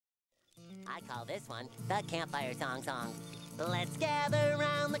I call this one the Campfire Song. Let's gather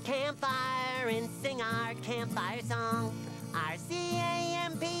around the campfire and sing our campfire song. Our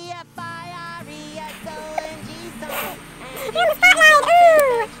CAMPFIRESONG song. And if you don't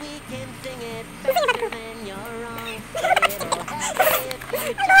think we can sing it better, then you're wrong. It'll help if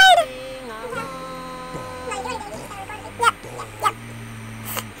you just sing along.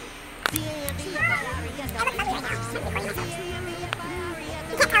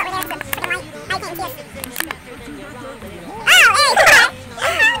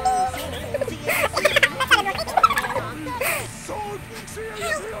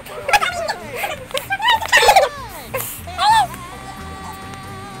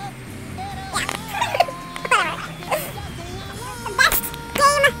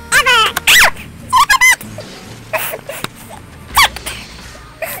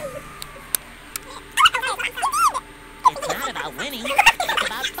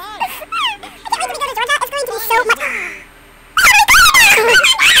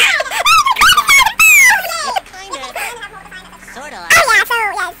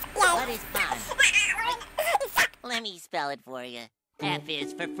 Let me spell it for you. F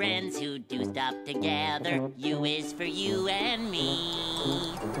is for friends who do stuff together. U is for you and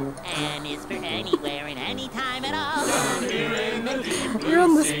me. N is for anywhere and anytime at all. You're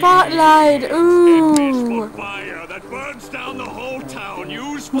on the spotlight. Ooh. Fire that burns down the whole town.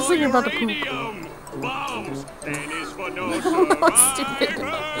 Use for uranium. Bombs. N is for no survivors.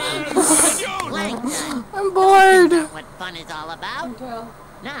 I'm bored. What fun is all about?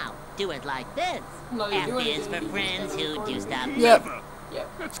 Now, do it like this. F is for friends who do stuff. Yep.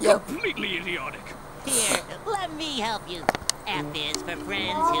 That's completely idiotic. Here, let me help you. F is for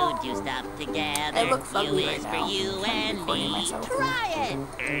friends who do stuff together. U is for you and me. Try it.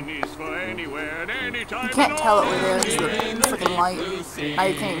 N is for anywhere and anytime. You can't tell it we're there. It's the freaking light. Now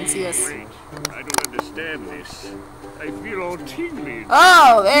you can't even see us. Wait, I don't understand this. I feel all tingly.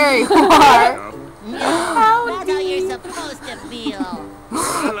 Oh, there you are. That's how you're supposed to feel.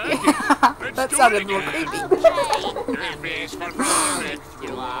 That sounded a little creepy. F is for frolic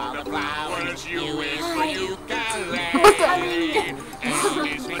through all the flowers. U is for ukulele. N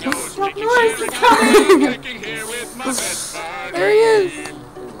is for no sticky drinking here with my best buddy. There he is.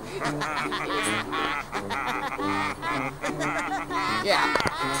 Yeah.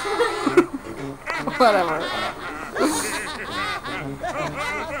 Whatever.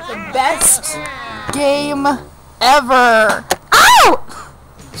 The best game ever. Ow!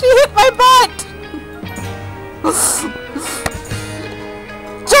 She hit my butt!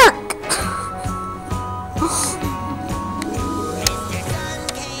 Jerk!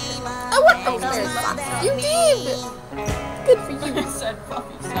 I want those bear socks. You did! Good for you. You said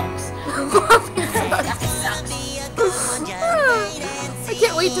Buffy sucks. Buffy sucks. I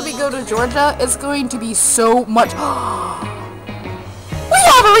can't wait till we go to Georgia. It's going to be so much. We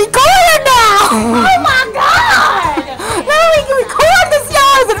have a recorder now! Oh my god! Now we can record this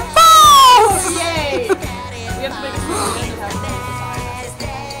yard and falls! Yay!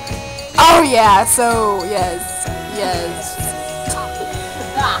 Oh yeah, so yes.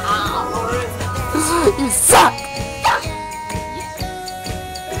 You suck!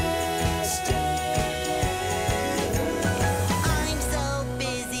 I'm so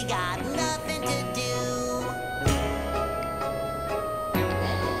busy, got nothing to do.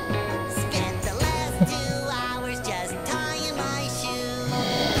 Spent the last 2 hours just tying my shoe.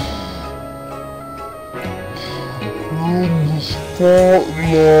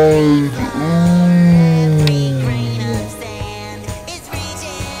 Every grain of sand is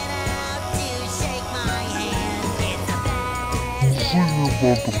reaching out to shake my hand. It's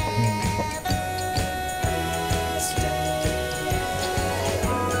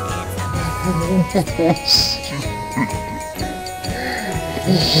the best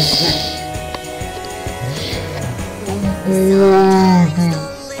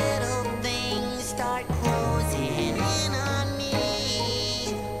little things start closing in on me.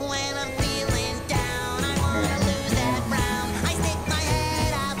 When I'm feeling down, I wanna lose that frown. I stick my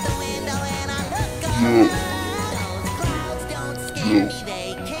head out the window and I look around. Those clouds don't scare me,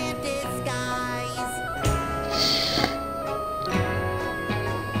 they can't disguise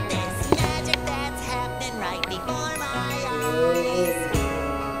this magic that's happening right before my eyes.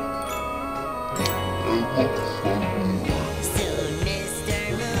 Soon Mr.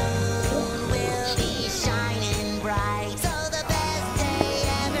 Moon will be shining bright, so the best day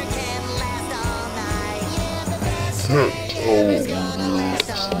ever can last all night. Yeah, the best day ever is gonna last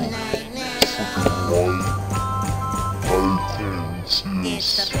all night now.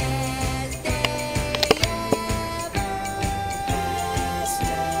 It's the best day ever.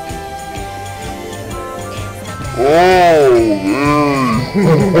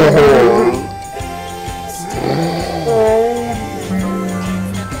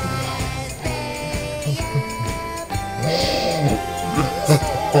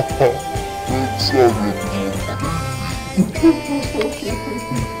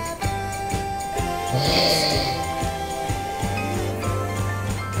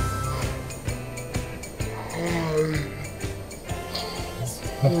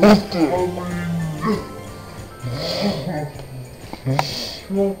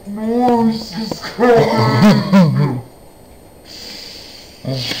 Noise is coming!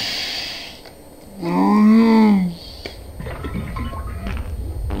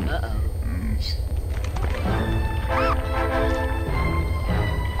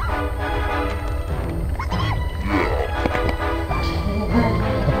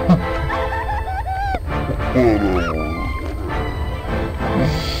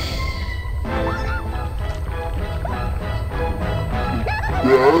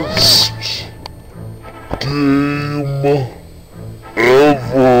 Best game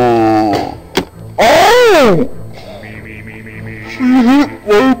ever. Oh! She hit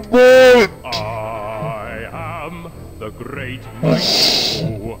my butt. I am the great Mike,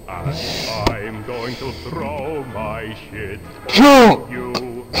 and I'm going to throw my shit.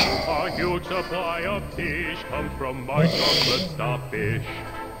 You, a huge supply of fish comes from my chocolate starfish.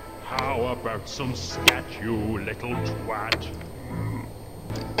 How about some scat, you little twat?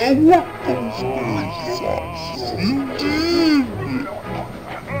 I want those nice sauce. You did.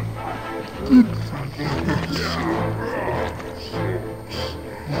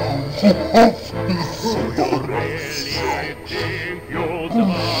 Really, I think you'll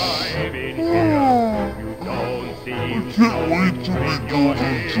survive in here. You don't seem Can't wait till we go to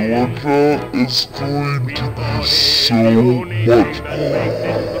Georgia. It's going to be so much fun.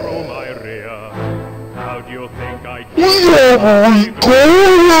 How do you think I We have a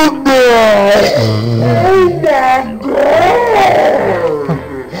recorder now! Oh my god!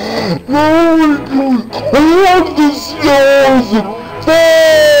 Now we can record the stars and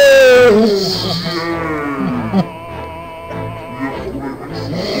face!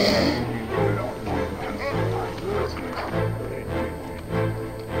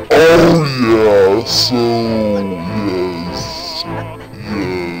 Oh yeah, so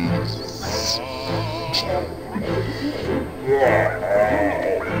yes,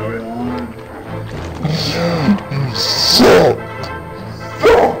 you suck!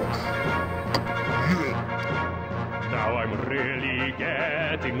 Now I'm really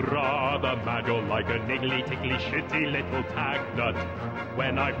getting rather mad. You're like a niggly, tickly, shitty little tag nut.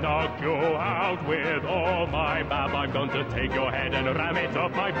 When I've knocked you out with all my bab, I'm going to take your head and ram it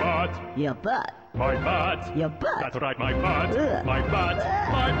up my butt. Your butt. My butt. Your butt. That's right, my butt. Ugh. My butt.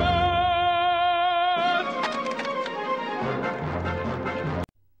 My butt.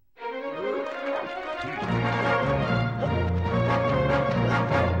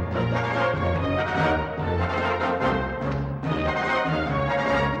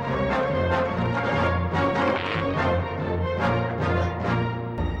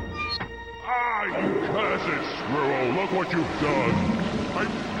 Ah, you cursed squirrel! Look what you've done! I'm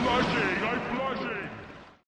blushing! I'm blushing!